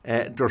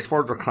there's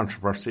further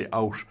controversy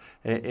out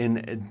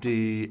in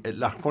the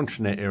Lough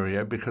Funshinagh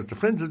area, because the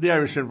Friends of the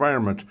Irish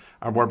Environment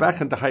were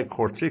back in the High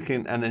Court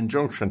seeking an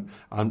injunction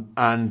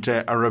and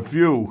a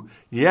review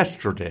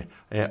yesterday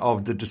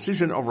of the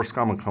decision of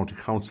Roscommon County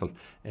Council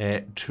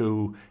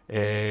to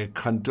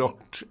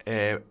conduct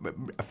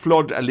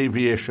flood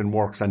alleviation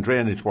works and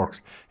drainage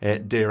works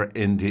there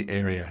in the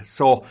area.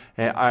 So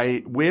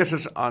I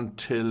waited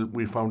until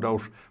we found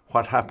out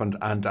what happened,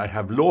 and I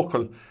have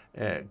local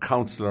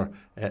Councilor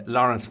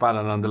Laurence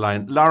Fallon on the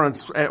line.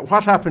 Laurence,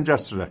 what happened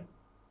yesterday?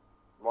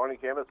 Morning,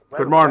 Seamus.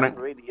 Good morning.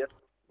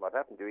 What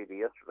happened really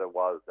yesterday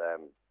was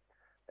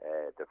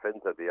the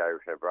Friends of the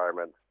Irish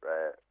Environment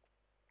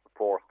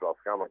forced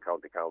Roscommon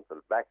County Council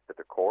back to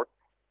the courts.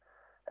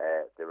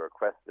 They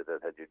requested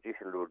that a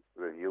judicial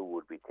review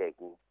would be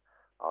taken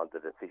on the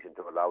decision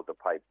to allow the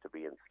pipe to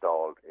be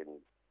installed in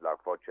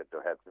Lough Funshinagh to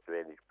help the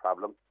drainage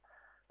problem.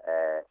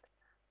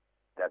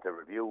 That a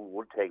review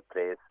would take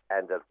place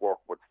and that work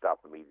would stop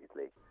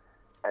immediately.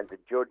 And the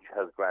judge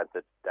has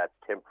granted that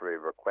temporary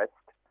request.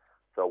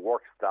 So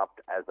work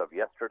stopped as of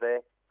yesterday.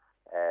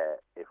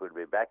 It will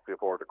be back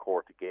before the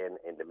court again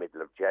in the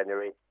middle of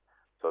January.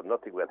 So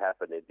nothing will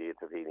happen in the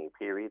intervening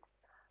period.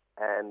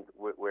 And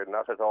we're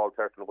not at all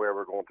certain where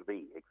we're going to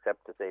be,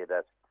 except to say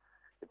that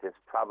it is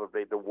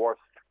probably the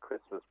worst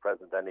Christmas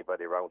present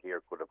anybody around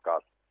here could have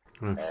got.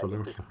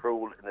 Absolutely. It's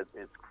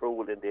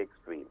cruel in the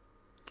extreme.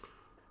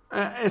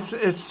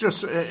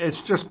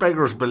 It's just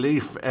beggars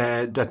belief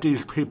that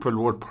these people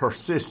would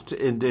persist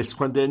in this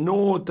when they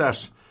know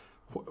that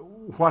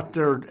what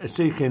they're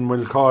seeking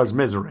will cause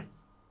misery.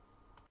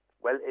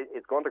 Well,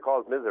 it's going to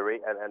cause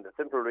misery, and the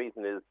simple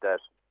reason is that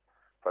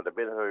for the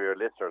benefit of your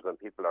listeners, and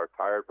people are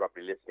tired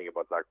probably listening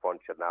about Lough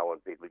Funshinagh now,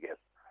 and people get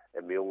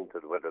immune to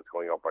whether it's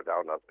going up or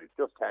down. We've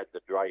just had the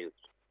driest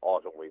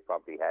autumn we've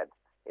probably had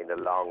in a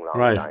long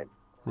time.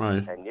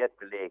 Right. And yet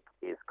the lake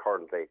is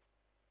currently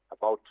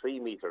about 3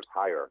 metres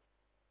higher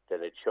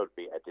than it should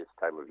be at this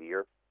time of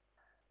year.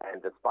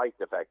 And despite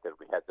the fact that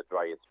we had the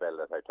driest spell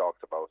that I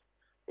talked about,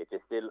 it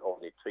is still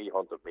only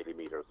 300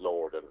 millimetres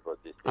lower than it was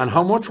this day. And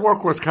how much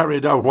work was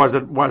carried out? Was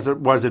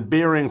it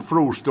bearing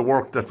fruit, the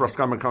work that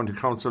Roscommon County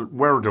Council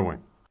were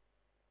doing?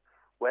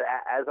 Well,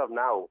 as of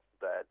now,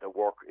 the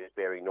work is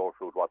bearing no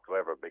fruit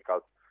whatsoever,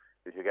 because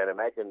as you can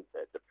imagine,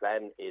 the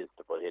plan is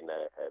to put in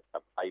a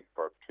pipe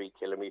for 3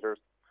 kilometres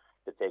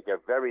to take a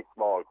very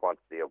small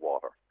quantity of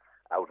water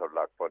out of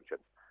Lough Funshinagh.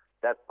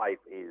 That pipe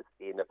is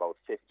in about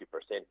 50%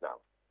 now,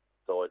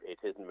 so it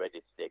isn't ready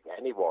to take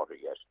any water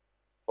yet.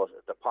 But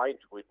the point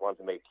we want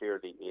to make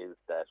clearly is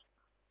that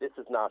this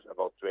is not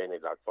about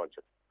draining Lough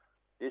Funshinagh.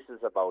 This is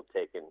about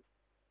taking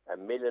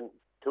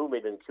 2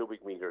 million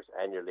cubic metres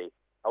annually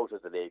out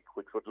of the lake,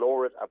 which would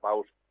lower it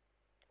about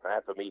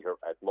half a metre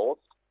at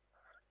most.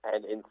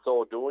 And in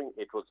so doing,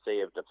 it would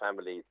save the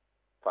families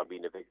from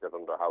being evicted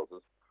from their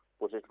houses.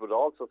 But it would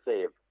also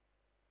save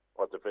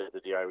what the Friends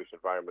of the Irish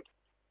Environment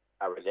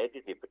are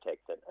allegedly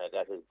protecting, and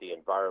that is the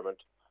environment,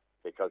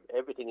 because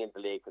everything in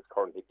the lake is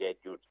currently dead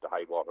due to the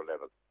high water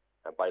level.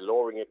 And by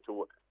lowering it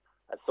to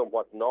a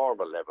somewhat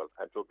normal level,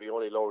 and to be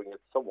only lowering it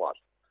somewhat,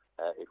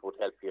 it would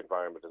help the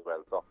environment as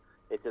well. So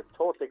it is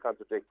totally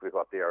contradictory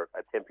what they are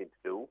attempting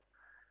to do.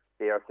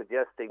 They are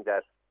suggesting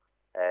that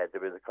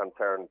there is a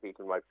concern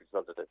people might be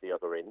flooded at the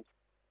other end.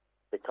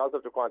 Because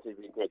of the quantity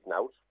being taken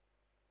out,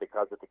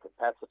 because of the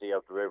capacity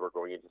of the river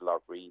going into Lough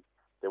Funshinagh,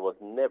 there was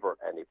never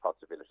any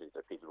possibility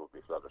that people would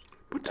be flooded.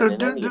 But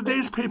do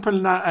these people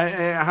not,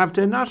 have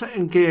they not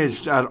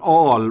engaged at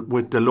all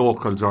with the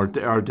locals, or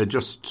are they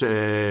just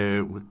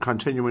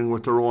continuing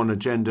with their own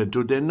agenda?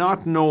 Do they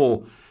not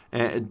know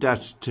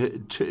that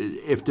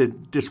if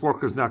this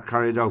work is not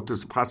carried out,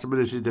 there's a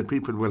possibility that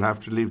people will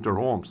have to leave their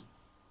homes?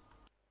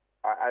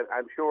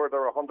 I'm sure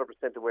they're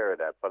 100% aware of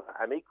that, but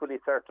I'm equally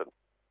certain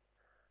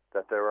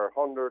that there are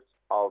hundreds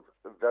of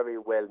very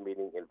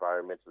well-meaning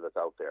environmentalists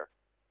out there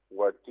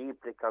who are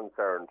deeply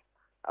concerned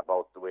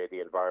about the way the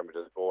environment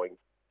is going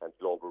and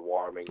global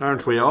warming.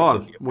 Aren't we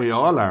all? We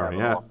all are,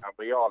 yeah. And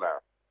we all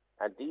are.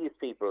 And these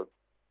people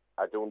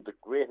are doing the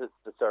greatest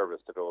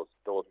disservice to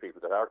those people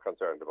that are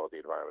concerned about the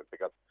environment,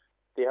 because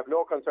they have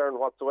no concern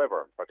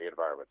whatsoever for the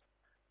environment.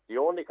 The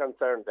only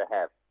concern they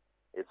have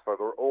is for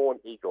their own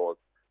egos,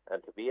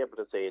 and to be able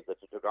to say that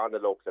they took on the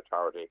local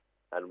authority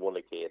and won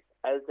a case,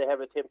 as they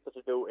have attempted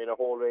to do in a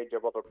whole range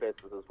of other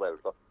places as well.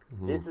 So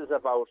this is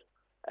about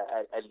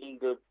a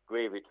legal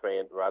gravy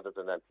train rather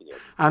than anything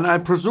else. And I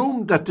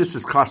presume that this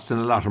is costing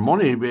a lot of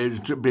money,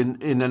 been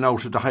in and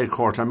out of the High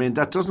Court. I mean,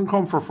 that doesn't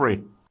come for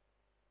free.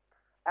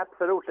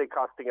 Absolutely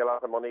costing a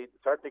lot of money,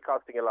 certainly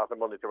costing a lot of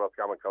money to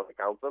Roscommon County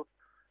Council.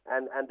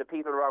 And the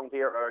people around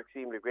here are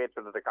extremely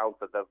grateful to the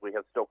council that we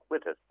have stuck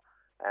with it.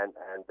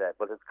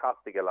 But it's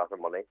costing a lot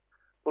of money.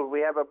 But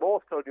we have a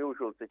most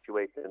unusual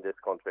situation in this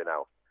country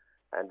now,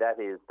 and that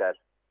is that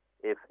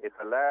if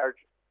a large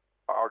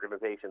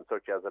organisation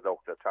such as a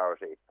local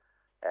authority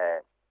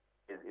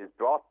is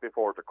brought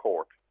before the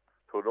court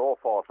through no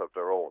fault of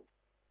their own,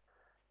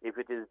 if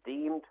it is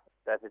deemed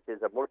that it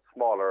is a much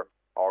smaller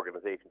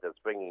organisation that's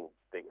bringing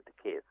the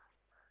case,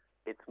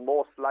 it's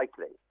most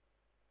likely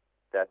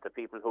that the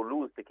people who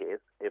lose the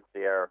case, if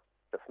they're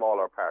the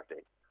smaller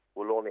party,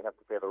 will only have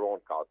to pay their own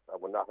costs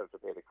and will not have to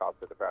pay the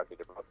costs of the party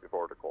that brought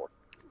before the court.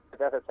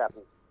 That has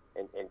happened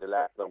in the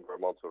last number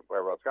of months,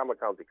 where Roscommon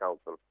County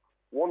Council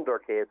won their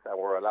case and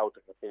were allowed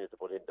to continue to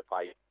put in the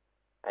fight.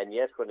 And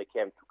yet, when it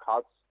came to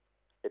costs,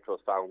 it was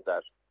found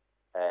that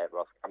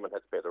Roscommon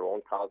had to pay their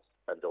own costs,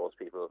 and those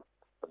people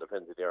from the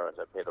Friends of the Ireland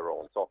had to pay their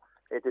own. So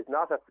it is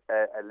not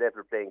a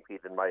level playing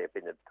field, in my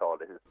opinion, at all.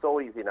 It is so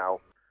easy now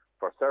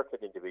for certain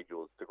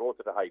individuals to go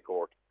to the High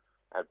Court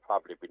and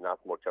probably be not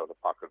much out of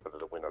pocket whether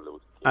they win or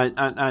lose.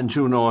 And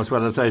you know as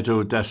well as I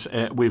do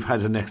that we've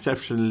had an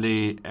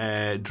exceptionally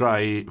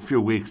dry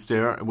few weeks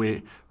there.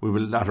 We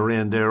will lot of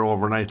rain there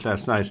overnight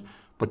last night,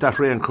 but that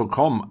rain could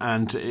come,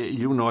 and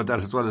you know that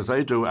as well as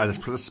I do, and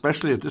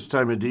especially at this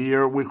time of the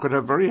year, we could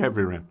have very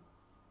heavy rain.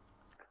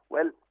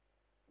 Well,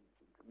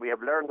 we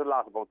have learned a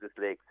lot about this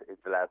lake in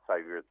the last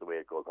 5 years, the way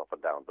it goes up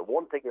and down. The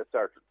one thing is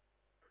certain,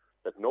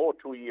 that no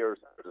 2 years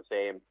are the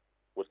same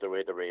with the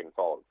way the rain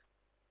falls.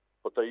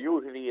 But there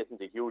usually isn't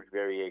a huge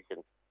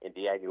variation in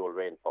the annual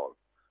rainfall.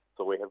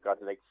 So we have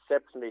got an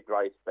exceptionally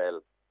dry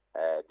spell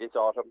this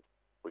autumn.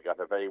 We got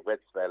a very wet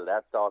spell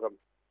last autumn.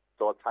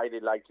 So it's highly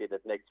likely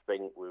that next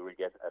spring we will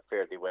get a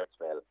fairly wet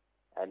spell.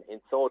 And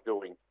in so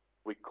doing,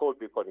 we could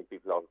be putting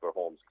people out of their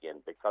homes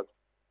again. Because,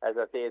 as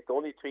I say, it's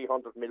only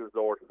 300 mils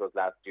lower than it was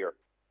last year.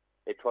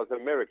 It was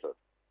a miracle.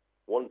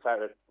 One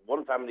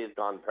family is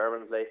gone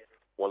permanently.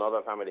 One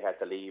other family had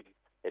to leave.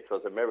 It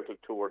was a miracle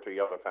 2 or 3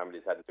 other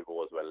families had to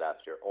go as well last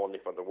year, only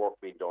for the work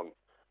being done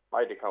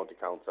by the County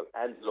Council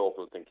and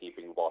locals in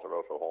keeping water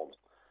out of homes.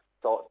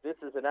 So this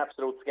is an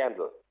absolute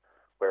scandal,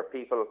 where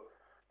people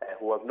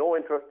who have no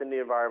interest in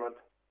the environment,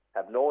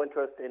 have no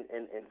interest in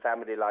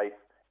family life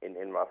in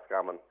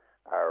Roscommon,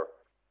 are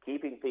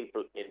keeping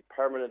people in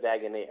permanent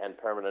agony and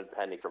permanent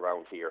panic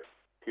around here,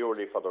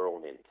 purely for their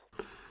own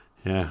ends.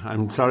 Yeah,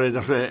 I'm sorry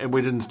that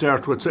we didn't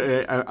start with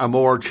a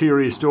more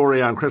cheery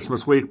story on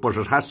Christmas week, but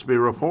it has to be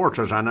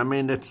reported. And I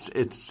mean, it's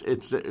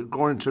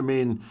going to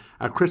mean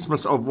a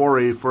Christmas of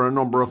worry for a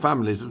number of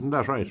families, isn't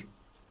that right?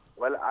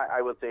 Well, I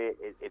would say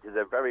it is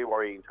a very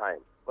worrying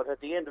time. But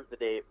at the end of the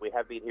day, we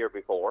have been here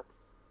before.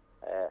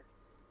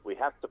 We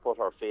have to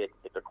put our faith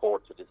in the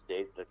courts at this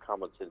stage that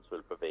common sense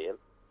will prevail.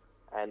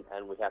 And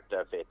we have to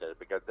have faith in it,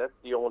 because that's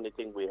the only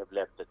thing we have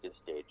left at this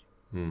stage.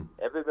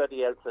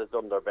 Everybody else has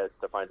done their best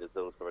to find a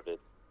solution for this.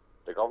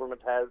 The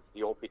government has,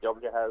 the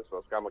OPW has,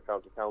 Roscommon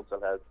County Council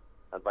has,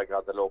 and by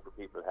God, the local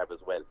people have as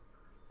well.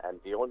 And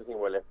the only thing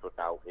we're left with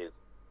now is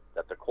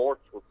that the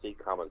courts will see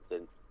common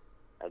sense,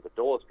 and that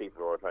those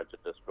people who are trying to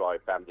destroy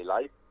family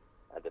life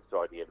and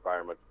destroy the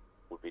environment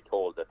will be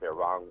told that they're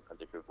wrong and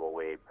they should go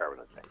away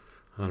permanently.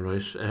 All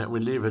right,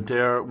 we'll leave it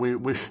there. We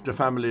wish the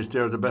families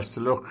there the best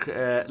of luck.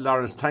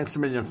 Laurence, thanks a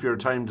million for your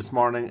time this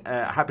morning.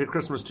 Happy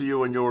Christmas to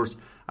you and yours,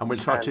 and we'll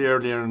talk to you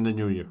earlier in the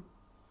new year.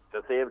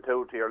 The same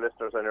too to your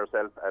listeners and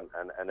yourself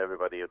and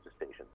everybody at the station.